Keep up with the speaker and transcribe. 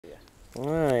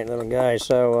Alright, little guy,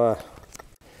 so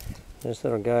this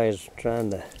little guy is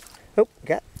trying to... Oh,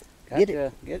 get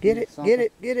it, get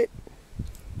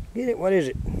it, what is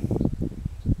it?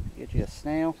 Get you a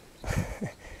snail.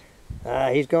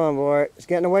 He's going for it. It's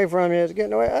getting away from you, it's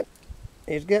getting away.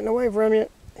 He's getting away from you.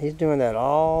 He's doing that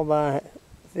all by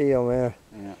feel, man.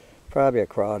 Yeah. Probably a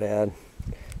crawdad.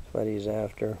 That's what he's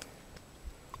after.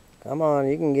 Come on,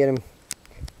 you can get him.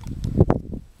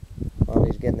 While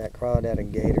he's getting that crawdad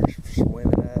and gator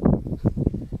swimming up.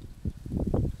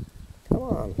 Come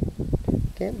on.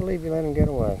 Can't believe you let him get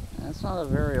away. That's not a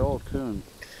very old coon.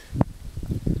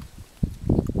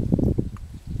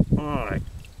 Alright.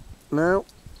 No,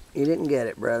 you didn't get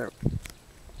it, brother.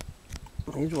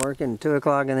 He's working 2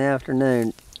 o'clock in the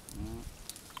afternoon.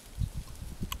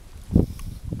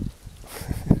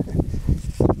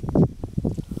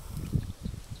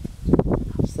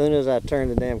 As soon as I turn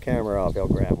the damn camera off, he'll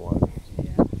grab one.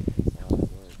 Yeah, that's how it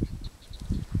works.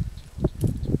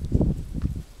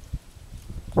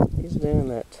 He's doing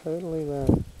that totally by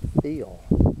feel.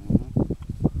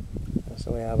 That's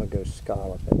the way I would go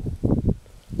scalloping.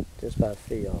 Just by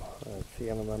feel. I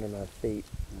feel him under my feet.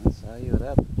 That's how you would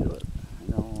have to do it.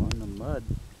 You know, in the mud.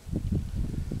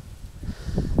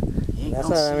 That's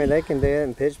how, I mean, they can do it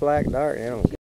in pitch black dark. They don't